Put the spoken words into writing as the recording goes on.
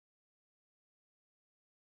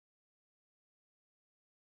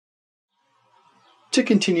To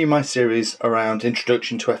continue my series around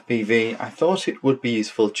Introduction to FPV, I thought it would be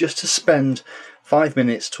useful just to spend 5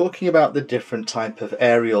 minutes talking about the different type of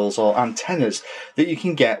aerials or antennas that you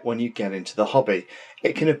can get when you get into the hobby.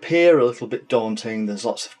 It can appear a little bit daunting, there's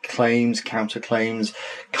lots of claims, counterclaims,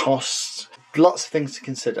 costs, lots of things to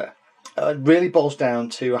consider. It really boils down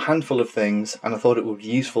to a handful of things, and I thought it would be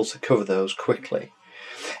useful to cover those quickly.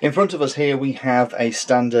 In front of us here we have a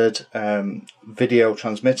standard video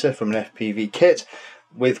transmitter from an FPV kit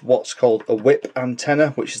with what's called a whip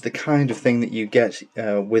antenna, which is the kind of thing that you get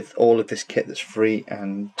with all of this kit that's free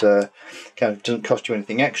and kind of doesn't cost you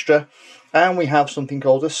anything extra. And we have something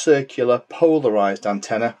called a circular polarized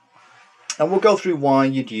antenna, and we'll go through why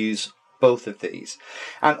you'd use both of these,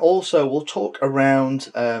 and also we'll talk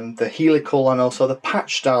around the helical and also the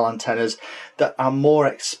patch style antennas that are more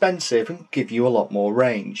expensive and give you a lot more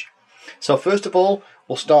range. So first of all,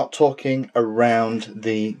 we'll start talking around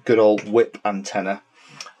the good old whip antenna,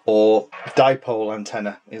 or dipole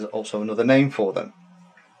antenna is also another name for them.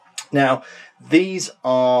 Now these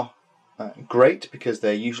are great because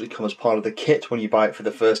they usually come as part of the kit when you buy it for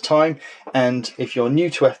the first time, and if you're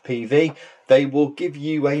new to FPV they will give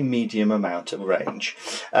you a medium amount of range,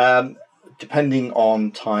 depending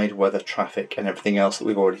on tide, weather, traffic and everything else that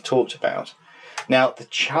we've already talked about. Now the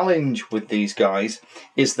challenge with these guys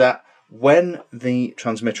is that when the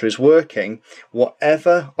transmitter is working,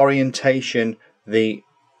 whatever orientation the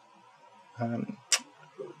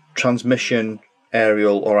transmission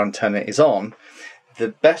aerial or antenna is on, the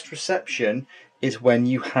best reception is when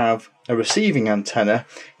you have a receiving antenna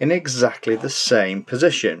in exactly the same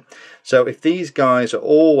position. So if these guys are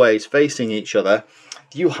always facing each other,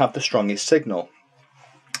 you have the strongest signal.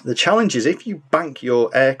 The challenge is if you bank your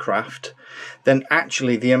aircraft, then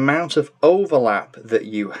actually the amount of overlap that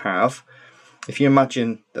you have, if you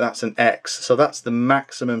imagine that's an X, so that's the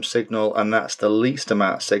maximum signal and that's the least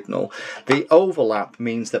amount of signal. The overlap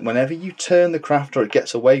means that whenever you turn the craft or it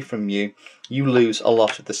gets away from you, you lose a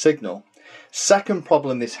lot of the signal. Second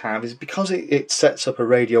problem this has is because it sets up a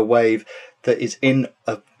radio wave that is in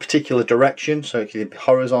a particular direction, so it can be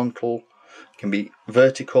horizontal, it can be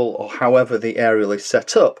vertical, or however the aerial is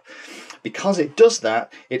set up. Because it does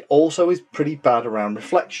that, it also is pretty bad around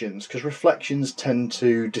reflections, because reflections tend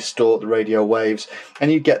to distort the radio waves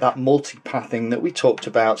and you get that multipathing that we talked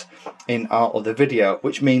about in our other video,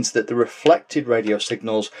 which means that the reflected radio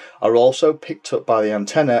signals are also picked up by the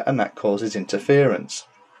antenna and that causes interference.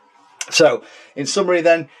 So in summary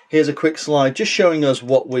then, here's a quick slide just showing us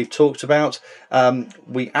what we've talked about.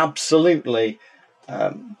 We absolutely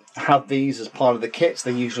have these as part of the kits.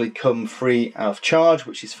 They usually come free of charge,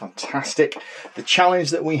 which is fantastic. The challenge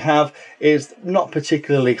that we have is not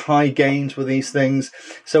particularly high gains with these things,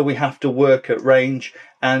 so we have to work at range,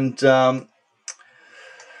 and they're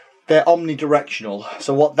omnidirectional.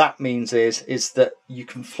 So what that means is that you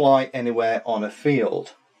can fly anywhere on a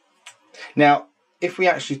field. Now if we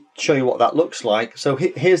actually show you what that looks like, so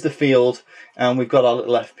here's the field and we've got our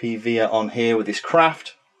little FPV on here with this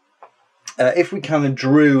craft. If we kind of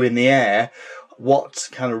drew in the air what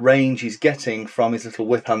kind of range he's getting from his little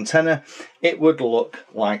whip antenna, it would look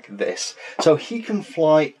like this. So he can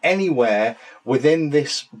fly anywhere within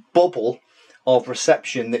this bubble of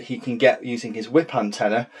reception that he can get using his whip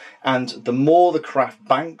antenna, and the more the craft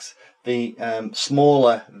banks, the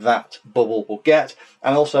smaller that bubble will get.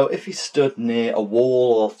 And also if he stood near a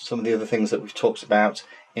wall or some of the other things that we've talked about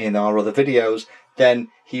in our other videos, then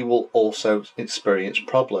he will also experience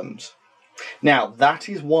problems. Now that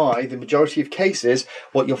is why the majority of cases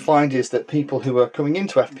what you'll find is that people who are coming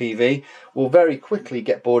into FPV will very quickly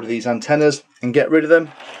get bored of these antennas and get rid of them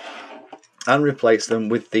and replace them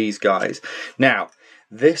with these guys. Now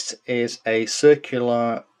this is a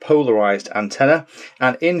circular polarized antenna,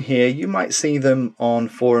 and in here you might see them on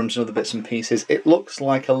forums and other bits and pieces. It looks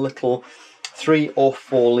like a little 3 or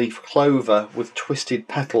 4 leaf clover with twisted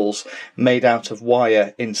petals made out of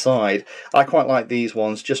wire inside. I quite like these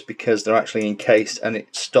ones just because they're actually encased and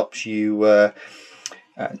it stops you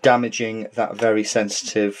damaging that very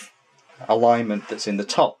sensitive alignment that's in the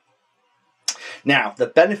top. Now the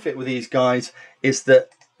benefit with these guys is that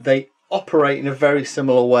they operate in a very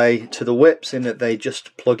similar way to the whips in that they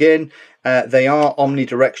just plug in. They are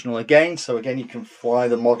omnidirectional again, so again you can fly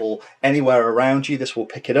the model anywhere around you, this will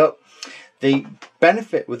pick it up. The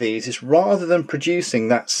benefit with these is rather than producing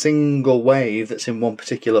that single wave that's in one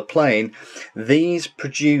particular plane, these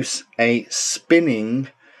produce a spinning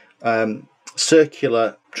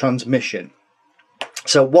circular transmission.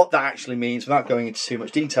 So what that actually means, without going into too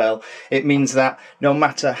much detail, it means that no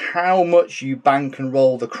matter how much you bank and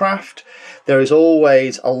roll the craft, there is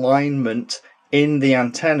always alignment in the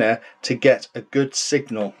antenna to get a good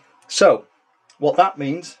signal. So what that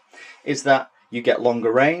means is that you get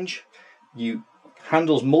longer range, you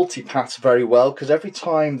handles multipaths very well, because every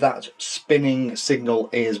time that spinning signal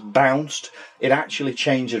is bounced, it actually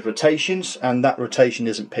changes rotations, and that rotation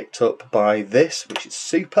isn't picked up by this, which is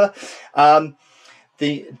super.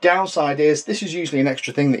 The downside is this is usually an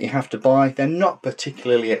extra thing that you have to buy. They're not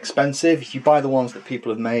particularly expensive. If you buy the ones that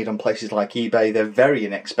people have made on places like eBay, they're very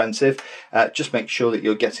inexpensive. Just make sure that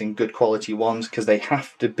you're getting good quality ones, because they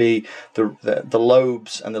have to be, the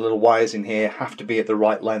lobes and the little wires in here have to be at the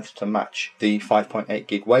right length to match the 5.8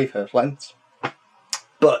 gig wavehertz lengths.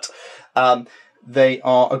 But they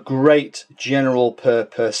are a great general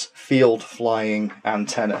purpose field flying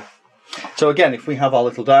antenna. So again, if we have our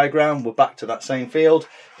little diagram, we're back to that same field.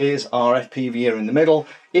 Here's our FPV here in the middle.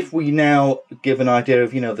 If we now give an idea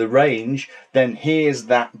of, the range, then here's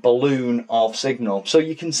that balloon of signal. So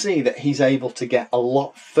you can see that he's able to get a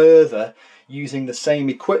lot further using the same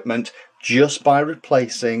equipment just by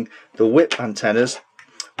replacing the whip antennas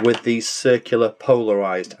with these circular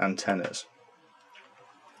polarized antennas.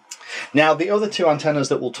 Now, the other two antennas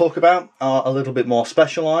that we'll talk about are a little bit more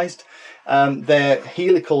specialized. They're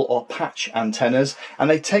helical or patch antennas, and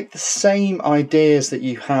they take the same ideas that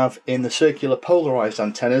you have in the circular polarized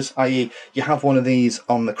antennas, i.e. you have one of these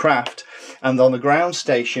on the craft, and on the ground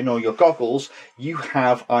station or your goggles you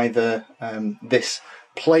have either this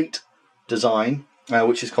plate design,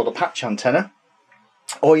 which is called a patch antenna,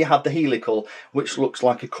 or you have the helical, which looks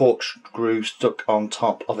like a corkscrew stuck on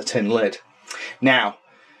top of a tin lid. Now,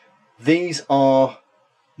 these are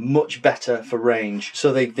much better for range,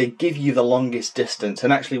 so they give you the longest distance,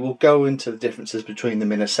 and actually we'll go into the differences between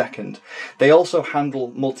them in a second. They also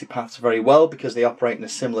handle multipaths very well because they operate in a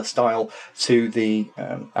similar style to the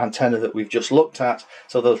antenna that we've just looked at,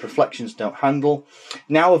 so those reflections don't handle.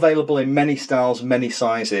 Now available in many styles, many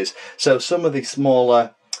sizes. So some of the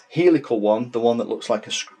smaller helical one, the one that looks like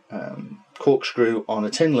a corkscrew on a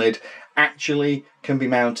tin lid, actually can be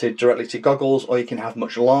mounted directly to goggles, or you can have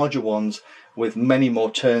much larger ones with many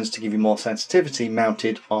more turns to give you more sensitivity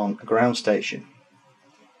mounted on a ground station.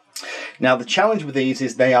 Now, the challenge with these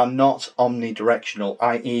is they are not omnidirectional,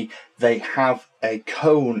 i.e. they have a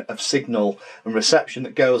cone of signal and reception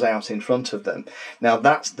that goes out in front of them. Now,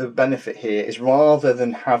 that's the benefit here, is rather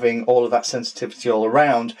than having all of that sensitivity all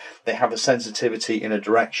around, they have a sensitivity in a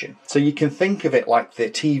direction. So you can think of it like the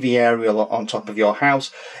TV aerial on top of your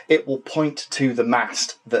house. It will point to the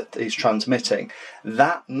mast that is transmitting.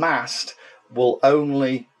 That mast will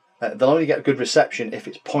only, they'll only get a good reception if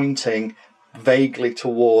it's pointing vaguely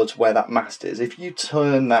towards where that mast is. If you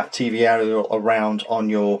turn that TV aerial around on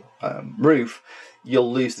your roof,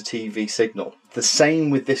 you'll lose the TV signal. The same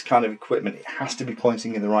with this kind of equipment, it has to be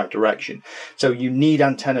pointing in the right direction. So you need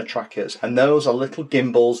antenna trackers, and those are little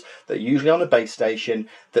gimbals that are usually on a base station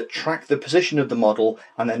that track the position of the model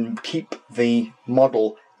and then keep the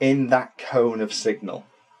model in that cone of signal.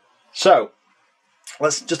 So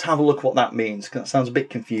let's just have a look at what that means, because that sounds a bit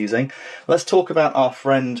confusing. Let's talk about our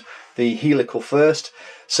friend the helical first.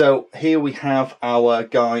 So here we have our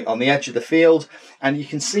guy on the edge of the field, and you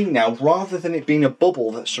can see now, rather than it being a bubble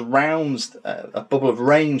that surrounds, a bubble of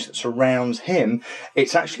range that surrounds him,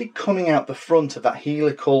 it's actually coming out the front of that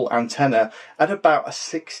helical antenna at about a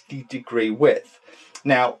 60-degree width.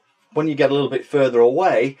 Now, when you get a little bit further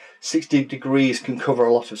away, 60 degrees can cover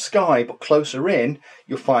a lot of sky, but closer in,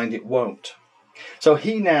 you'll find it won't. So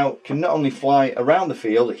he now can not only fly around the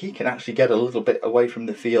field, he can actually get a little bit away from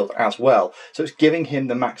the field as well. So it's giving him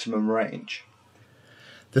the maximum range.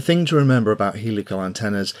 The thing to remember about helical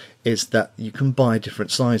antennas is that you can buy different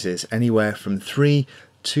sizes, anywhere from 3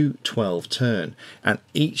 to 12 turn, and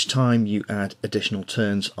each time you add additional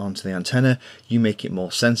turns onto the antenna, you make it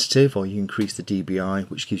more sensitive, or you increase the dBi,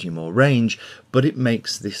 which gives you more range, but it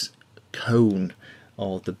makes this cone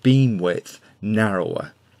or the beam width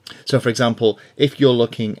narrower. So for example, if you're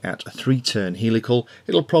looking at a 3-turn helical,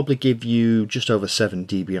 it'll probably give you just over 7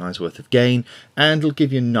 dBi's worth of gain, and it'll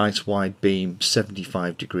give you a nice wide beam,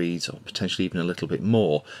 75 degrees or potentially even a little bit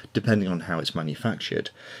more, depending on how it's manufactured.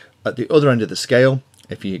 At the other end of the scale,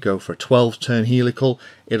 if you go for a 12-turn helical,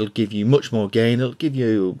 it'll give you much more gain. It'll give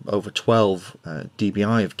you over 12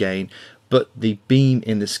 dBi of gain, but the beam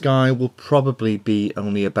in the sky will probably be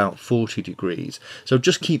only about 40 degrees. So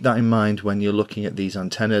just keep that in mind when you're looking at these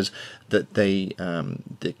antennas, that the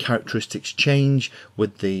characteristics change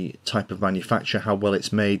with the type of manufacture, how well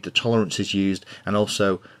it's made, the tolerances used, and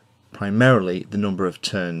also primarily the number of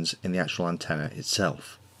turns in the actual antenna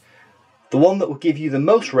itself. The one that will give you the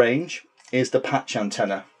most range is the patch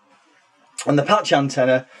antenna. And the patch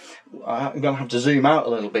antenna I'm going to have to zoom out a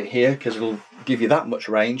little bit here because it'll give you that much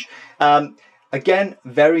range. Again,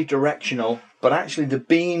 very directional, but actually the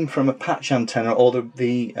beam from a patch antenna, or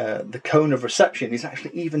the cone of reception, is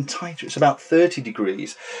actually even tighter. It's about 30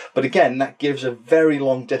 degrees. But again, that gives a very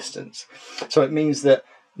long distance. So it means that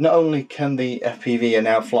not only can the FPV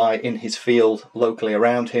now fly in his field locally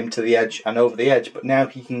around him to the edge and over the edge, but now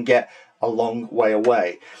he can get a long way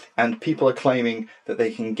away. And people are claiming that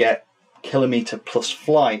they can get kilometre plus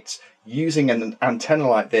flights using an antenna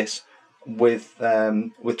like this with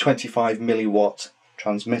 25 milliwatt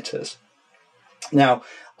transmitters. Now,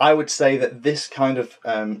 I would say that this kind of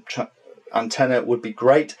antenna would be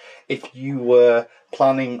great if you were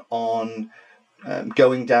planning on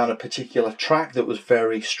going down a particular track that was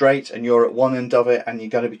very straight, and you're at one end of it and you're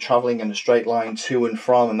going to be travelling in a straight line to and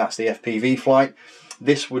from, and that's the FPV flight.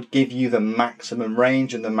 This would give you the maximum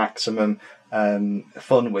range and the maximum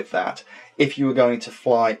fun with that. If you were going to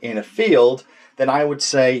fly in a field, then I would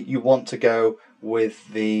say you want to go with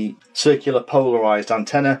the circular polarized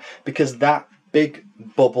antenna, because that big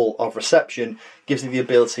bubble of reception gives you the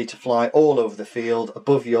ability to fly all over the field,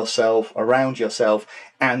 above yourself, around yourself,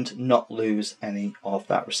 and not lose any of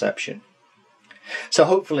that reception. So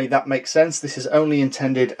hopefully that makes sense. This is only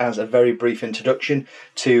intended as a very brief introduction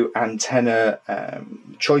to antenna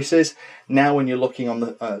choices. Now when you're looking on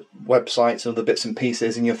the websites and other bits and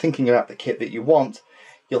pieces and you're thinking about the kit that you want,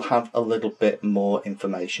 you'll have a little bit more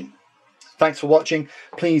information. Thanks for watching.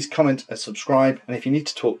 Please comment and subscribe, and if you need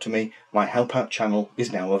to talk to me, my help out channel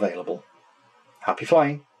is now available. Happy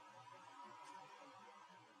flying!